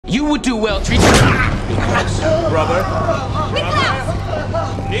You would do well treating Brother. Mikaels!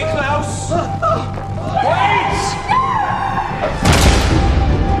 Mikaels! Wait!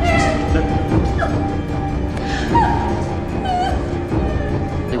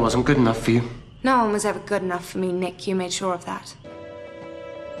 It wasn't good enough for you. No one was ever good enough for me, Nick. You made sure of that.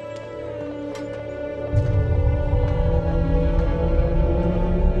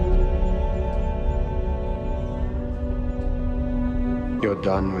 You're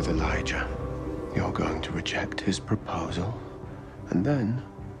done with Elijah. You're going to reject his proposal. And then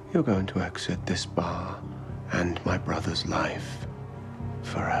you're going to exit this bar and my brother's life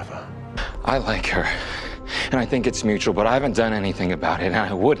forever. I like her, and I think it's mutual, but I haven't done anything about it, and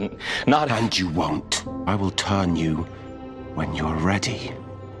I wouldn't. And you won't. I will turn you when you're ready.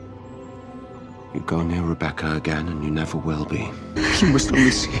 You go near Rebecca again, and you never will be. You must only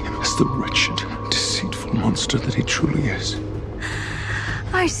see him as the wretched, deceitful monster that he truly is.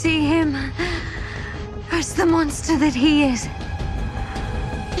 I see him as the monster that he is.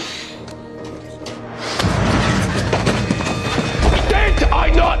 Did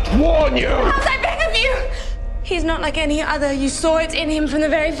I not warn you? Klaus, I beg of you! He's not like any other. You saw it in him from the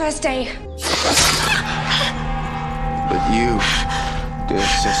very first day. But you, dear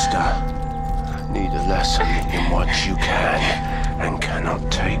sister, need a lesson in what you can and cannot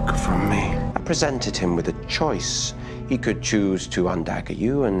take from me. I presented him with a choice. He could choose to undagger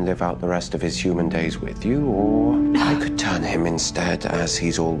you and live out the rest of his human days with you, or I could turn him instead as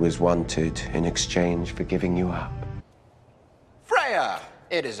he's always wanted in exchange for giving you up. Freya!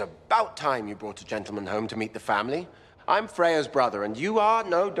 It is about time you brought a gentleman home to meet the family. I'm Freya's brother, and you are,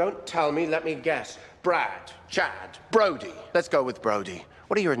 no, don't tell me, let me guess, Brad, Chad, Brody. Let's go with Brody.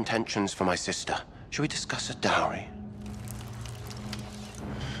 What are your intentions for my sister? Shall we discuss a dowry?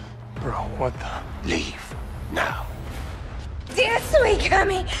 Bro, what the? Leave now. Dear sweet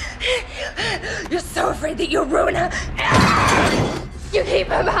Cammy, you're so afraid that you'll ruin her. You keep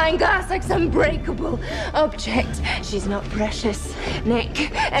her behind glass like some breakable object. She's not precious,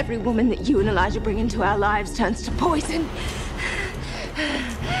 Nick. Every woman that you and Elijah bring into our lives turns to poison.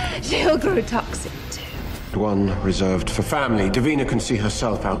 She'll grow toxic too. One reserved for family. Davina can see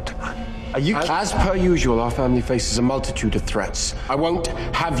herself out. Are you? As per usual, our family faces a multitude of threats. I won't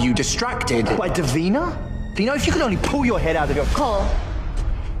have you distracted. By Davina? Davina, if you could only pull your head out of your... Cole.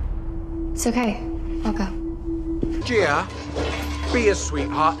 It's okay. I'll go. Gia, be a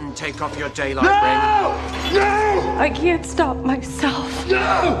sweetheart and take off your daylight ring. No! I can't stop myself.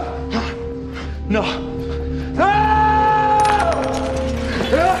 No! No!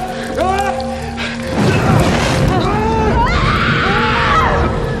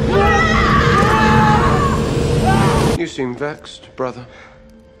 You seem vexed, brother.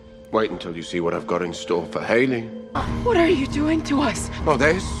 Wait until you see what I've got in store for Haley. What are you doing to us? Oh,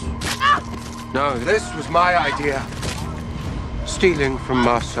 this? No, this was my idea. Stealing from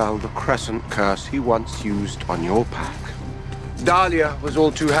Marcel the crescent curse he once used on your pack. Dahlia was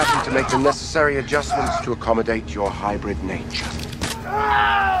all too happy to make the necessary adjustments to accommodate your hybrid nature.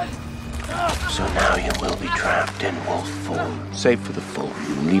 So now you will be trapped in wolf form, save for the full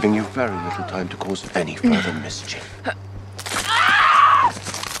moon, leaving you very little time to cause any further mischief.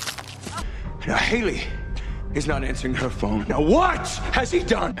 Now, Haley is not answering her phone. Now, what has he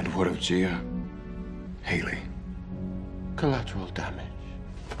done? And what of Gia? Haley. Collateral damage.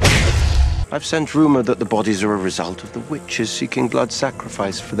 I've sent rumor that the bodies are a result of the witches seeking blood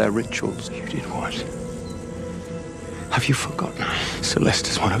sacrifice for their rituals. You did what? Have you forgotten? Celeste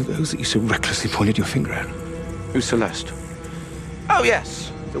is one of those that you so recklessly pointed your finger at. Who's Celeste? Oh,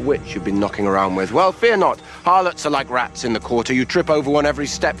 yes. The witch you've been knocking around with. Well, fear not. Harlots are like rats in the quarter. You trip over one every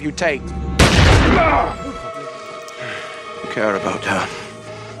step you take. You care about her.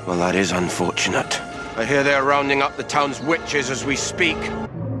 Well, that is unfortunate. I hear they're rounding up the town's witches as we speak.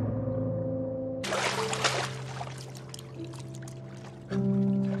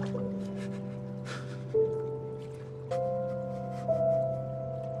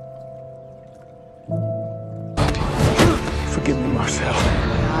 Forgive me, Marcel.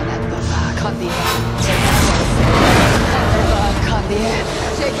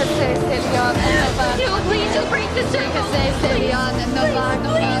 No, please just break the circle. Please, please stop.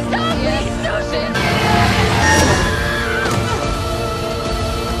 Please don't.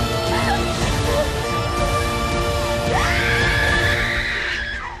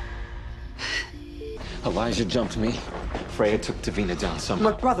 Elijah jumped me. Freya took Davina down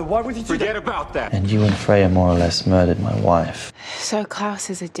somewhere. Look, brother, why would you do Forget that? about that. And you and Freya more or less murdered my wife. So Klaus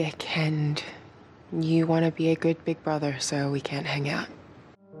is a dick, and you want to be a good big brother, so we can't hang out.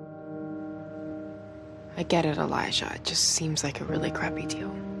 I get it, Elijah. It just seems like a really crappy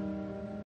deal.